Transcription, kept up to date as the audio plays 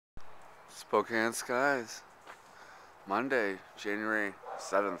Spokanes Skies, Monday, January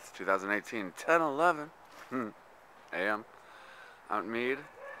 7th, 2018, 10:11 a.m. out in Mead.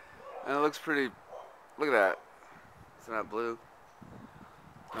 And it looks pretty, look at that. Isn't that blue?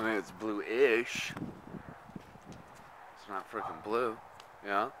 I mean, it's blue-ish. It's not freaking blue,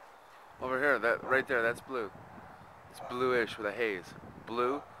 yeah? Over here, that right there, that's blue. It's bluish with a haze.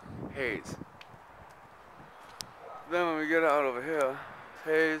 Blue, haze. Then when we get out over here,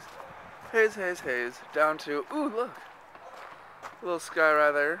 haze, haze, haze, haze, down to, ooh, look. Little sky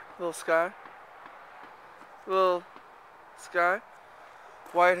right there. Little sky. Little sky.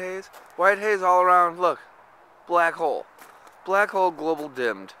 White haze all around. Look. Black hole. Black hole global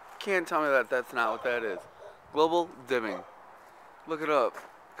dimmed. Can't tell me that that's not what that is. Global dimming. Look it up.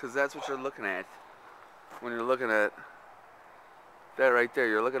 Because that's what you're looking at. When you're looking at that right there,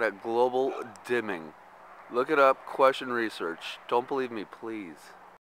 you're looking at global dimming. Look it up. Question research. Don't believe me, please.